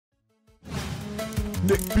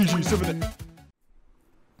Nick PG7.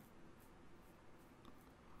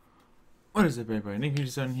 What is up, everybody? Nick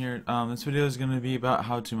PG7 here. This video is going to be about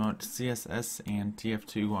how to mount CSS and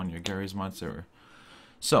TF2 on your Garry's mod server.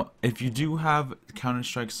 So, if you do have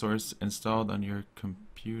Counter-Strike source installed on your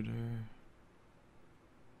computer,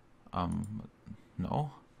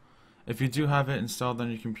 no. If you do have it installed on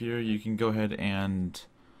your computer, you can go ahead and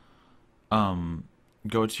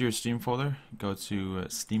go to your Steam folder, go to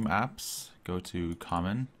Steam Apps, go to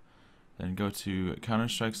Common, then go to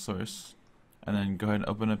Counter-Strike source, and then go ahead and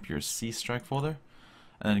open up your C Strike folder,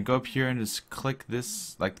 and then go up here and just click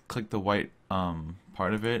this, click the white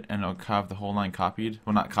part of it, and it'll have the whole line copied.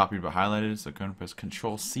 Well, not copied, but highlighted. So go ahead and press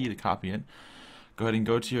Control C to copy it. Go ahead and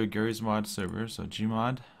go to your Garry's mod server, so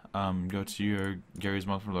Gmod. Go to your Garry's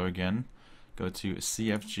mod folder again. Go to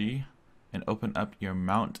CFG and open up your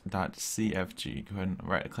mount.cfg. Go ahead and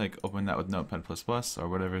right click, open that with Notepad++ or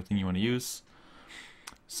whatever thing you want to use.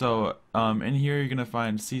 So in here you're going to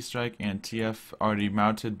find C Strike and TF already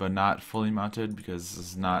mounted but not fully mounted because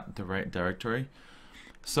this is not the right directory.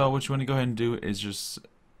 So what you want to go ahead and do is just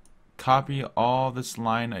copy all this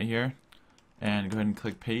line right here and go ahead and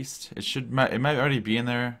click paste. It might already be in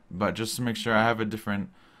there, but just to make sure, I have a different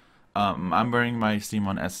I'm burning my Steam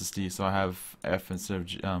on SSD, so I have F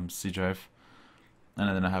instead of C drive,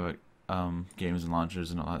 and then I have it games and launchers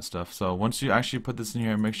and all that stuff. So once you actually put this in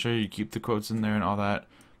here, make sure you keep the quotes in there and all that.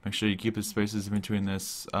 Make sure you keep the spaces in between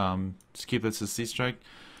this. Just keep this as C Strike.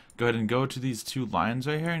 Go ahead and go to these two lines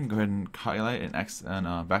right here and go ahead and highlight and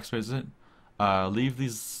backspace it. Leave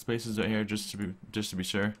these spaces right here just to be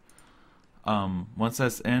sure. Once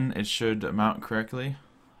that's in, it should mount correctly.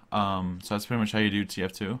 So that's pretty much how you do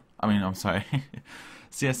TF2. I'm sorry,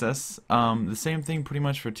 CSS. The same thing pretty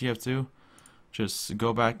much for TF2. Just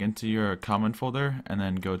go back into your common folder and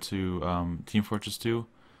then go to Team Fortress 2,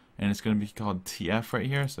 and it's going to be called TF right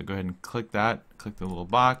here. So go ahead and click that, click the little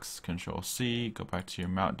box, Control C, go back to your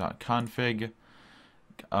mount.config,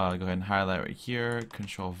 go ahead and highlight right here,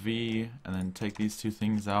 Control V, and then take these two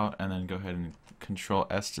things out, and then go ahead and Control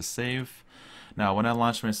S to save. Now when I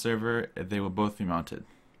launch my server, they will both be mounted.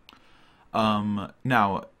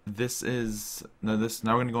 Now we're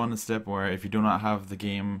going to go on the step where if you do not have the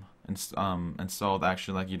game installed,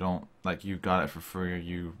 actually, you got it for free, or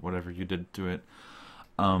whatever you did to it.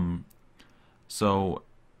 So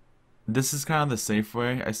this is kind of the safe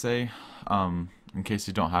way, I say, in case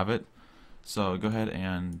you don't have it. So go ahead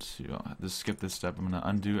and just skip this step. I'm going to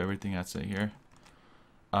undo everything that's right here.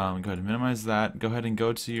 Go ahead and minimize that. Go ahead and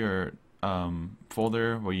go to your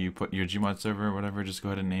folder where you put your Gmod server or whatever. Just go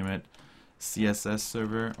ahead and name it CSS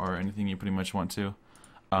server or anything you pretty much want to,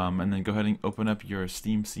 and then go ahead and open up your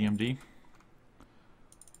Steam CMD.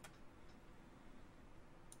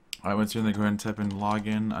 Alright, once you're in there, go ahead and type in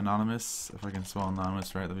login anonymous. If I can spell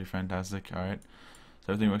anonymous right, that'd be fantastic. Alright,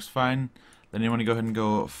 so everything works fine. Then you want to go ahead and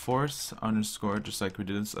go force underscore, just like we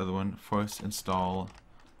did this other one, force install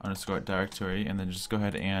underscore directory, and then just go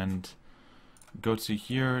ahead and go to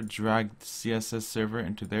here, drag the CSS server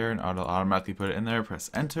into there, and it'll automatically put it in there. Press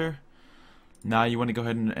enter. Now you want to go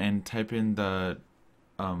ahead and type in the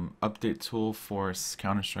update tool for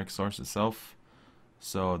Counter-Strike source itself.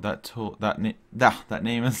 So that tool, that name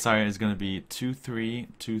is going to be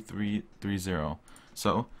 232330.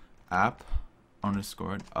 So app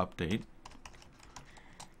underscore update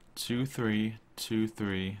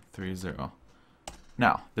 232330.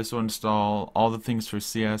 Now this will install all the things for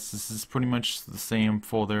CS. This is pretty much the same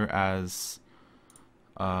folder as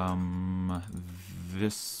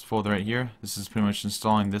this folder right here. This is pretty much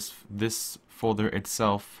installing this folder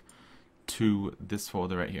itself to this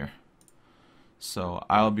folder right here. So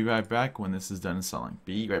I'll be right back when this is done installing.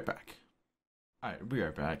 Be right back. Alright, be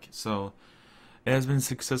right back. So it has been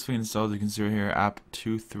successfully installed. You can see right here, app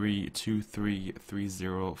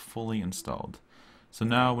 232330 fully installed. So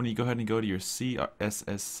now when you go ahead and go to your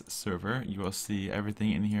CSS server, you will see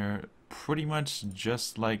everything in here pretty much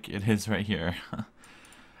just like it is right here,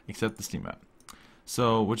 except the Steam app.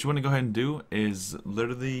 So what you want to go ahead and do is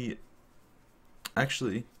literally,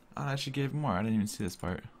 actually, I actually gave more. I didn't even see this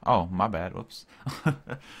part. Oh, my bad. Whoops.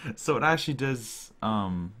 So it actually does,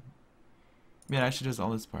 yeah, it actually does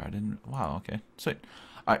all this part. I didn't, wow, okay, sweet.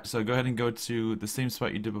 Alright, so go ahead and go to the same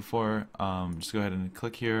spot you did before. Just go ahead and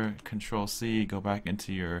click here, Control C, go back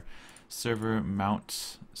into your server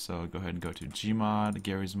mount. So go ahead and go to Gmod,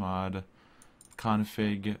 Garry's mod,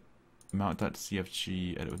 config,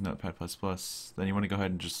 mount.cfg, edit with Notepad++. Then you want to go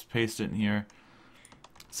ahead and just paste it in here.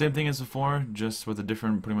 Same thing as before, just with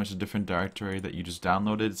pretty much a different directory that you just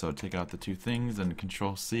downloaded. So take out the two things and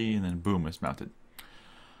Control C, and then boom, it's mounted.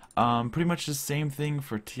 Pretty much the same thing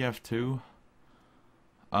for TF2.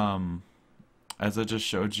 as I just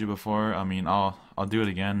showed you before, I mean, I'll do it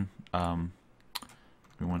again. Give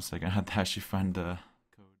me 1 second. I had to actually find the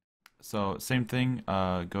code. So same thing.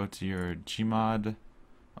 Go to your Gmod.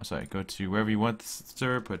 Oh, sorry. Go to wherever you want the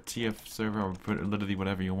server. Put TF server or put literally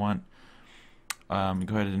whatever you want. Go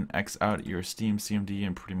ahead and X out your Steam CMD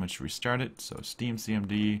and pretty much restart it. So Steam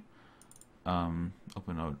CMD.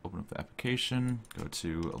 Open up the application. Go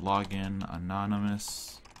to login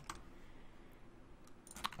anonymous.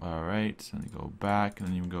 Alright, and then go back, and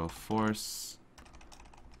then you can go force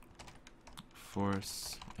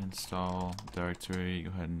install directory. Go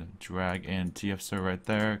ahead and drag in TF server right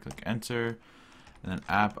there, click enter, and then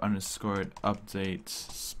app_update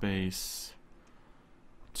space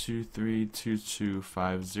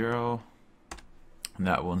 232250, and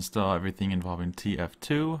that will install everything involving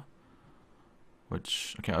TF2.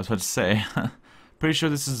 Which, okay, I was about to say, pretty sure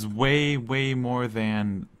this is way more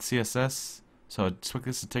than CSS. So expect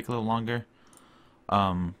this to take a little longer.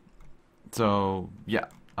 So yeah,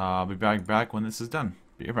 I'll be back when this is done.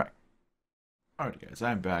 Be right back. Alright guys,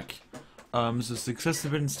 I'm back. So success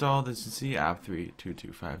has been installed, as you see,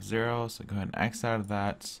 app32250. So go ahead and X out of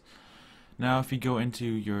that. Now if you go into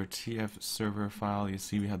your TF server file, you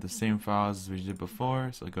see we have the same files as we did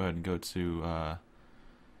before. So go ahead and go to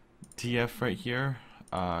TF right here.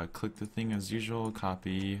 Click the thing as usual,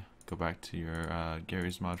 copy. Go back to your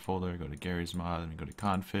Garry's mod folder, go to Garry's mod, and go to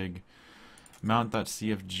config,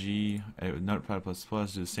 mount.cfg, notepad++,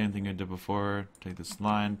 do the same thing I did before, take this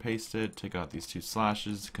line, paste it, take out these 2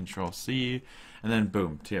 slashes, control C, and then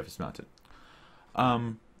boom, TF is mounted.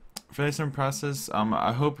 For this process,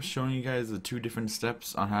 I hope showing you guys the 2 different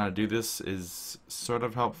steps on how to do this is sort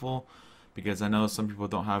of helpful, because I know some people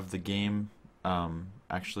don't have the game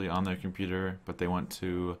actually on their computer, but they want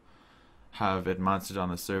to have it mounted on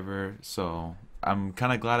the server. So I'm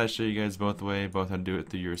kind of glad I showed you guys both how to do it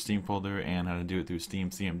through your Steam folder and how to do it through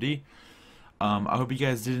Steam CMD. I hope you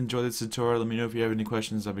guys did enjoy this tutorial. Let me know if you have any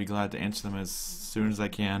questions. I'll be glad to answer them as soon as I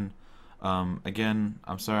can. Again,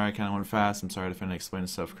 I'm sorry I kind of went fast. I'm sorry if I didn't explain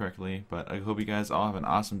stuff correctly, but I hope you guys all have an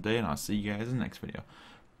awesome day, and I'll see you guys in the next video.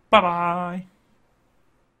 Bye bye.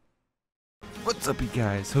 What's up, you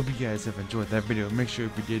guys? Hope you guys have enjoyed that video. Make sure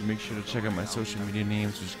if you did, make sure to check out my social media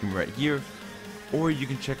names, which can be right here, or you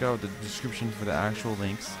can check out the description for the actual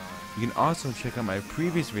links. You can also check out my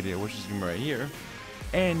previous video, which is going to be right here,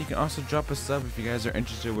 and you can also drop a sub if you guys are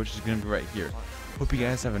interested, which is going to be right here. Hope you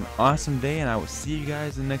guys have an awesome day, and I will see you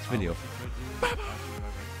guys in the next video. Bye bye.